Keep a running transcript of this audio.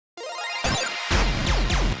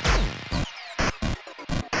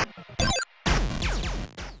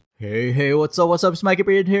Hey, what's up, it's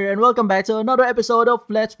mikeyperion here, and welcome back to another episode of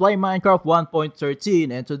Let's Play Minecraft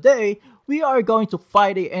 1.13. And today, we are going to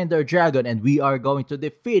fight the Ender Dragon, and we are going to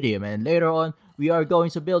defeat him. And later on, we are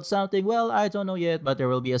going to build something, well, I don't know yet, but there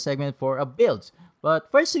will be a segment for a build.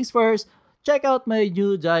 But first things first, check out my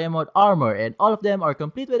new diamond armor, and all of them are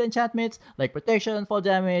complete with enchantments, like protection, fall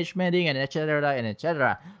damage, mending, and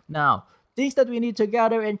etc. Now, things that we need to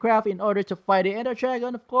gather and craft in order to fight the Ender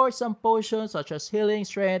Dragon, of course, some potions such as healing,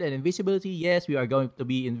 strength, and invisibility. Yes, we are going to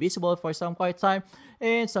be invisible for some quite time.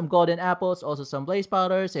 And some golden apples, also some blaze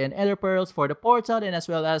powders, and ender pearls for the portal, and as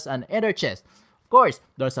well as an ender chest. Of course,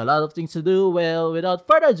 there's a lot of things to do. Well, without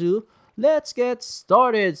further ado, let's get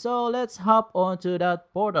started. So let's hop onto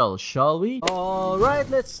that portal, shall we? Alright,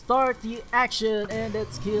 let's start the action, and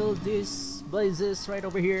let's kill these blazes right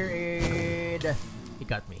over here. And he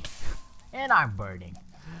got me. And I'm burning.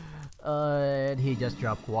 And he just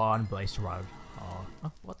dropped one blaze rod.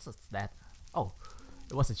 What's that? Oh,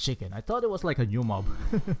 it was a chicken. I thought it was like a new mob.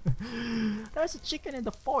 There's a chicken in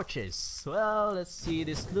the fortress. Well, let's see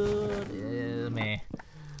this loot. Meh.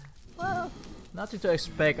 Well, nothing to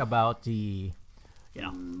expect about the,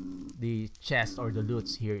 the chest or the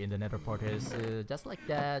loots here in the Nether Fortress. Just like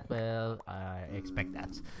that. Well, I expect that.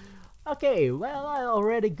 Okay, well, I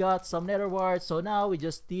already got some nether warts, so now we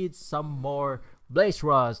just need some more blaze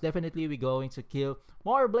rods. Definitely we're going to kill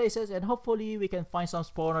more blazes, and hopefully we can find some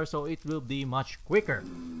spawners so it will be much quicker.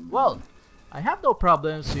 Well, I have no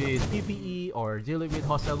problems with PvE or dealing with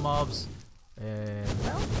hostile mobs. And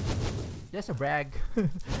well, just a brag.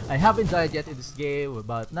 I haven't died yet in this game,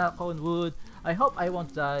 but knock on wood, I hope I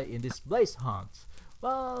won't die in this blaze hunt.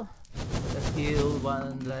 Well, let's kill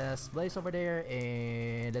one last blaze over there,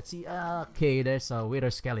 and let's see. Okay, there's a wither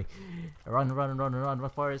skelly. Run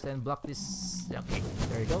for us and block this. Okay,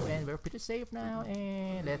 there you go, and we're pretty safe now.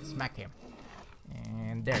 And let's smack him.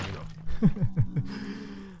 And there you go.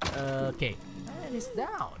 Okay, and he's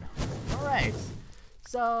down. All right,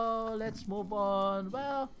 so let's move on.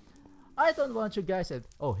 Well, I don't want you guys to.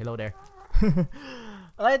 Oh, hello there.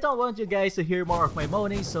 I don't want you guys to hear more of my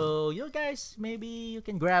moaning, so you guys, maybe you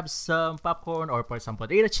can grab some popcorn or some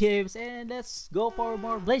potato chips, and let's go for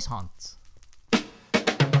more blaze hunts.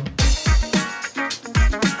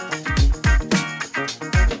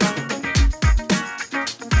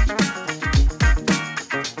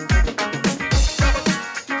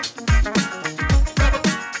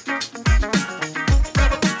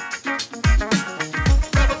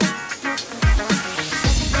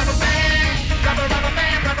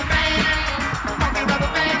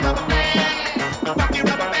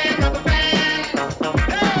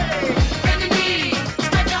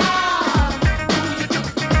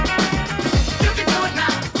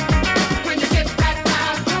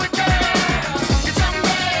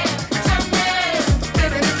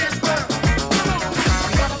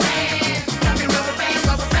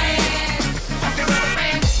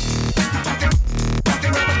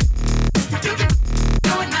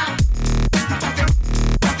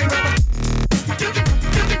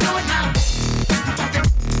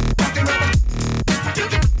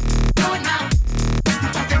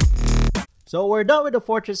 So we're done with the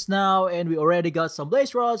fortress now, and we already got some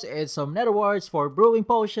blaze rods and some nether warts for brewing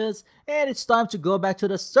potions, and it's time to go back to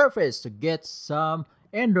the surface to get some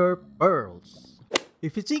ender pearls.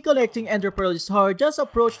 If you think collecting ender pearls is hard, just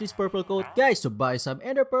approach these purple coat guys to buy some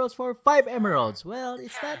ender pearls for 5 emeralds. Well,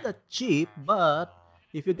 it's not that cheap, but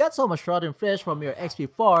if you got so much rotten flesh from your XP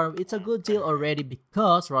farm, it's a good deal already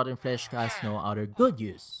because rotten flesh has no other good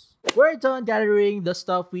use. We're done gathering the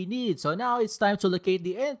stuff we need, so now it's time to locate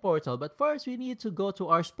the end portal. But first, we need to go to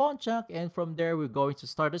our spawn chunk, and from there, we're going to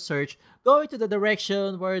start a search, going to the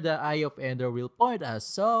direction where the Eye of Ender will point us.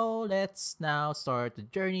 So let's now start the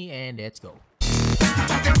journey, and let's go.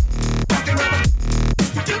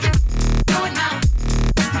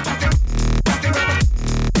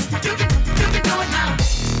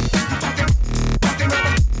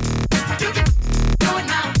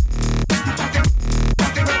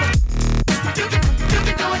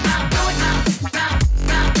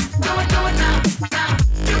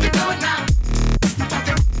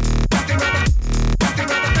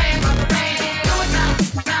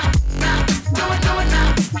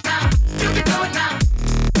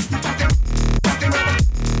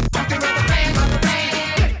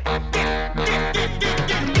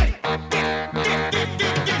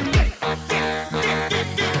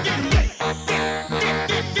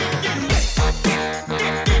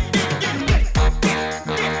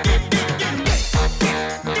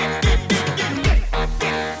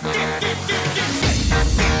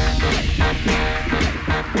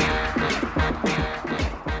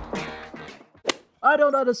 I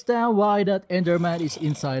don't understand why that Enderman is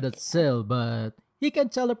inside that cell, but he can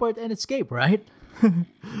teleport and escape, right?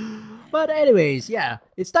 But anyways, yeah,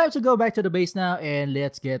 it's time to go back to the base now and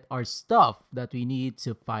let's get our stuff that we need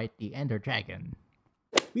to fight the Ender Dragon.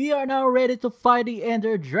 We are now ready to fight the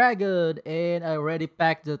Ender Dragon, and I already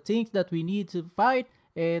packed the things that we need to fight,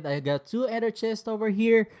 and I got 2 Ender chests over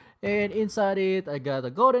here, and inside it I got a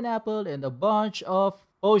golden apple and a bunch of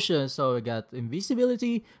potions. So we got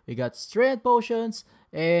invisibility, we got strength potions,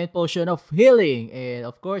 and potion of healing, and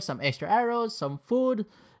of course some extra arrows, some food,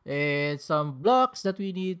 and some blocks that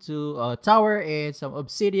we need to tower, and some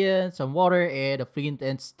obsidian, some water, and a flint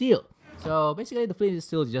and steel. So basically the flint is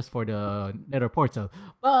still just for the nether portal,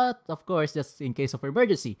 but of course just in case of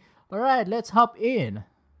emergency. Alright, let's hop in.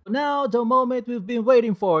 Now the moment we've been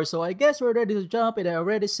waiting for, so I guess we're ready to jump, and I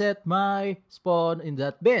already set my spawn in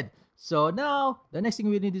that bed. So now, the next thing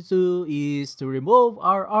we need to do is to remove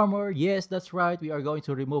our armor. Yes, that's right, we are going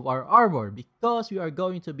to remove our armor because we are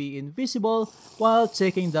going to be invisible while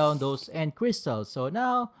taking down those end crystals. So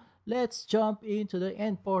now, let's jump into the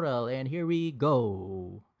end portal, and here we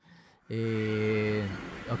go. And,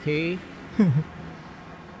 okay.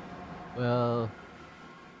 Well,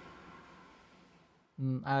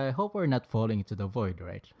 I hope we're not falling into the void,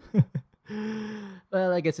 right?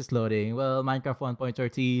 Well, I guess it's loading. Well, Minecraft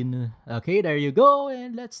 1.13. Okay, there you go,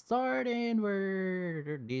 and let's start. And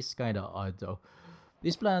we're this kind of odd though.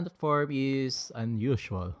 This platform is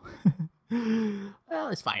unusual. Well,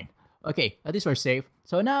 it's fine. Okay, at least we're safe.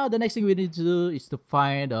 So now the next thing we need to do is to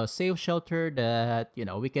find a safe shelter that, you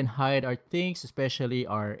know, we can hide our things, especially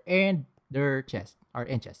our ender chest.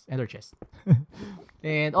 Ender chest.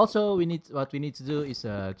 And also what we need to do is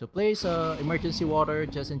to place emergency water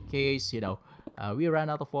just in case, you know, we ran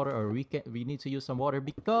out of water, or we need to use some water,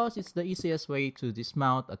 because it's the easiest way to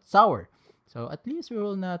dismount a tower. So at least we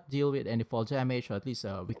will not deal with any fall damage, or at least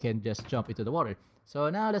we can just jump into the water. So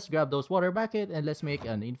now let's grab those water bucket and let's make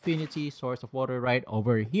an infinity source of water right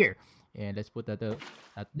over here. And let's put that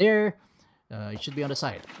there. It should be on the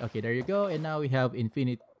side. Okay, there you go. And now we have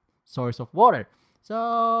infinite source of water.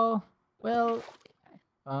 So, well,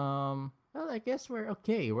 I guess we're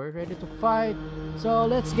okay. We're ready to fight. So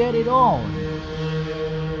let's get it on.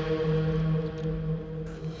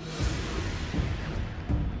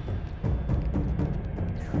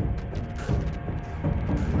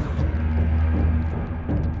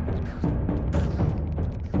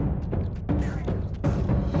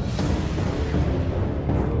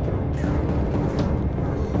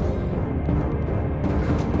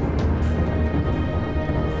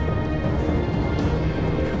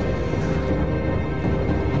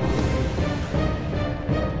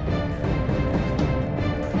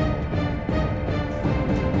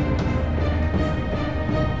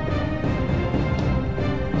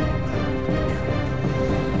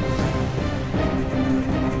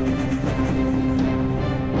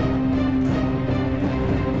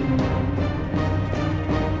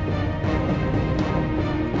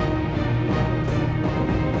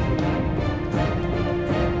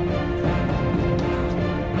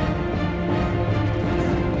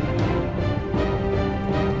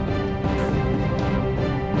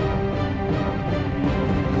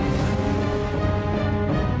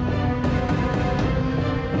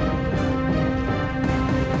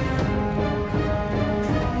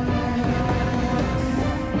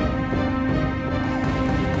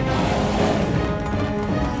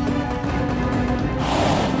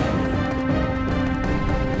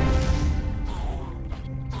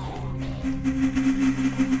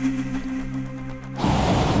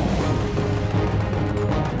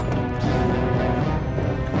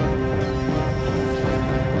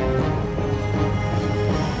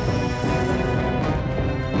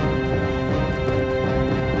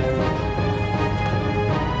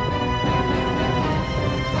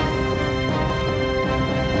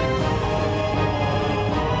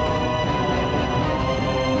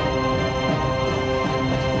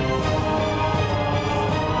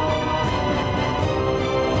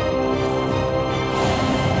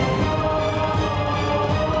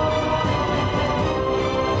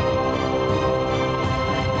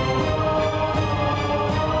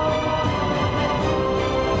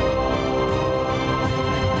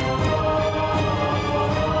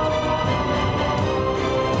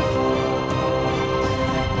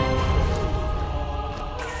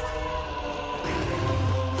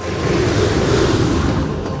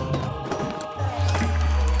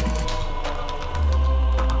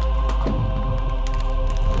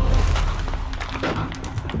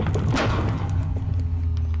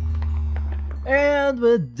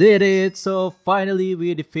 did it! So finally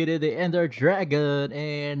we defeated the Ender Dragon,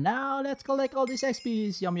 and now let's collect all these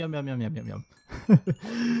XPs. Yum yum yum yum yum yum yum.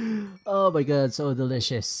 Oh my god, so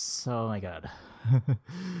delicious. Oh my god.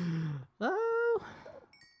 Oh,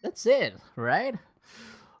 that's it, right?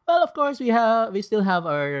 Well, of course we still have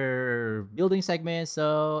our building segment,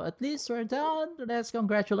 so at least we're done. Let's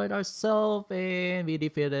congratulate ourselves, and we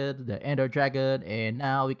defeated the Ender Dragon, and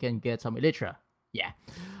now we can get some Elytra. Yeah.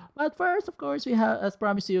 But first, of course, we have, as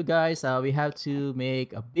promised to you guys, we have to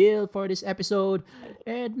make a build for this episode.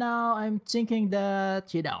 And now I'm thinking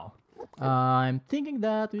that,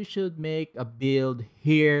 we should make a build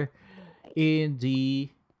here in the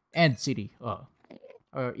end city, or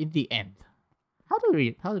in the end. How do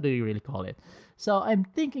you really call it? So I'm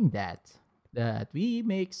thinking that we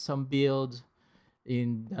make some build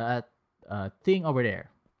in that thing over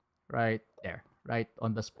there, right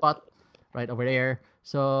on the spot, right over there.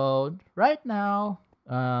 So right now,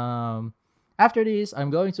 after this, I'm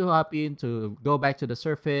going to hop in to go back to the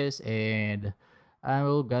surface, and I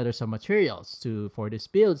will gather some materials for this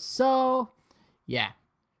build. So yeah,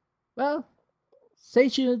 well, stay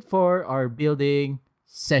tuned for our building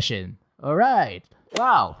session. All right.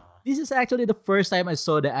 Wow, this is actually the first time I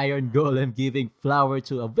saw the iron golem giving flour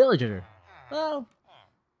to a villager. Well,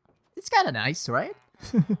 it's kind of nice, right?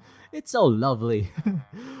 It's so lovely.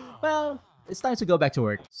 Well, it's time to go back to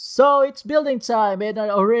work. So it's building time, and I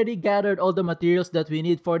already gathered all the materials that we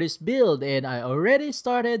need for this build, and I already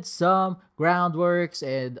started some groundworks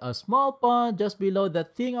and a small pond just below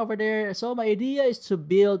that thing over there. So my idea is to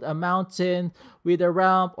build a mountain with a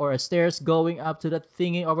ramp or a stairs going up to that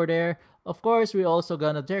thingy over there. Of course, we're also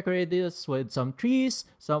gonna decorate this with some trees,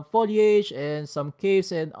 some foliage, and some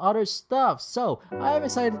caves and other stuff. So I'm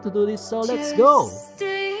excited to do this, so let's go!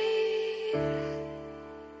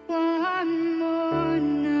 One more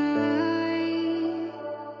night,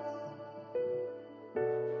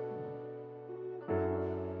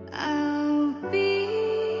 I'll be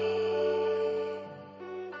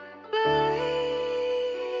by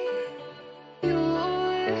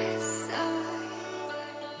your side.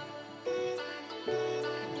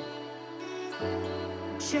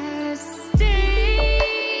 Just stay.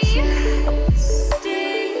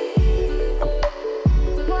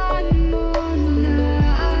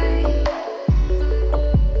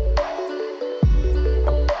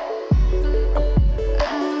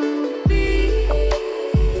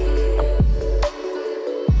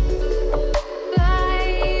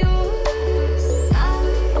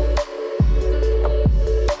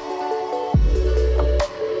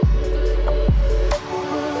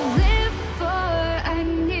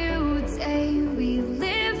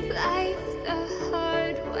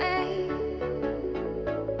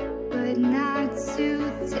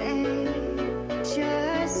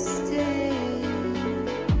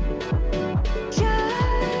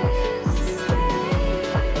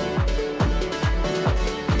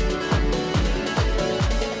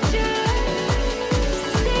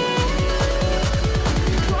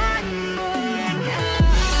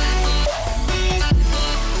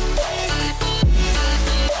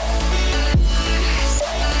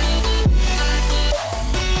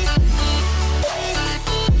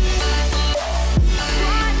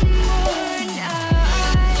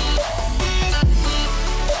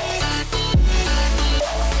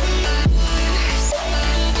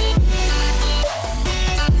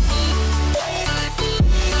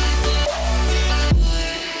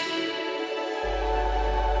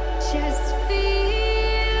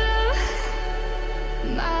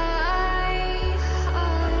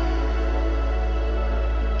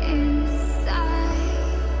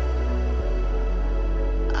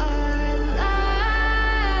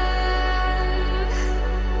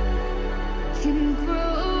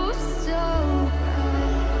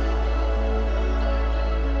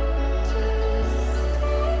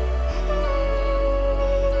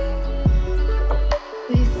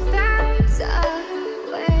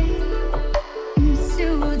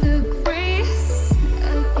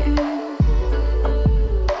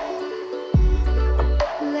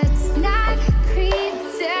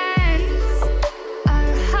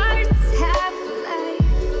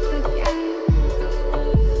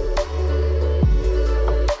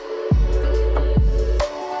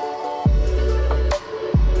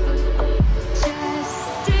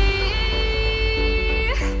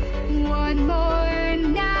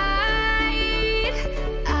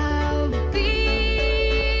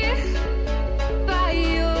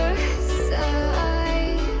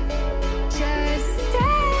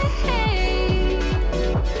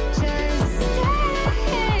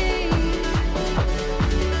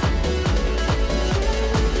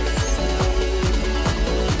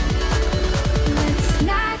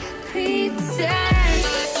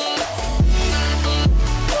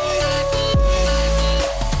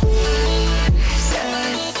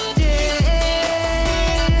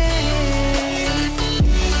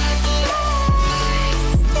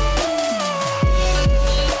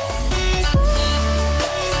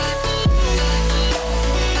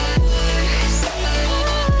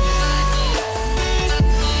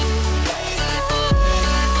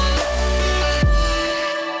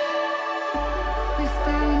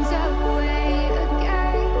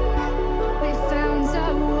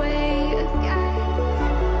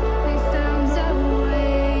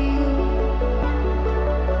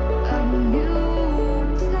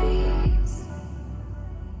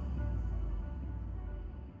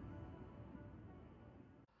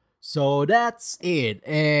 So that's it.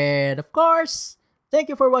 And of course, thank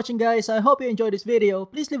you for watching, guys. I hope you enjoyed this video.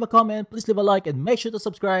 Please leave a comment, please leave a like, and make sure to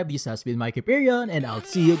subscribe. This has been mikeyperion, and I'll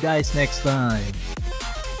see you guys next time.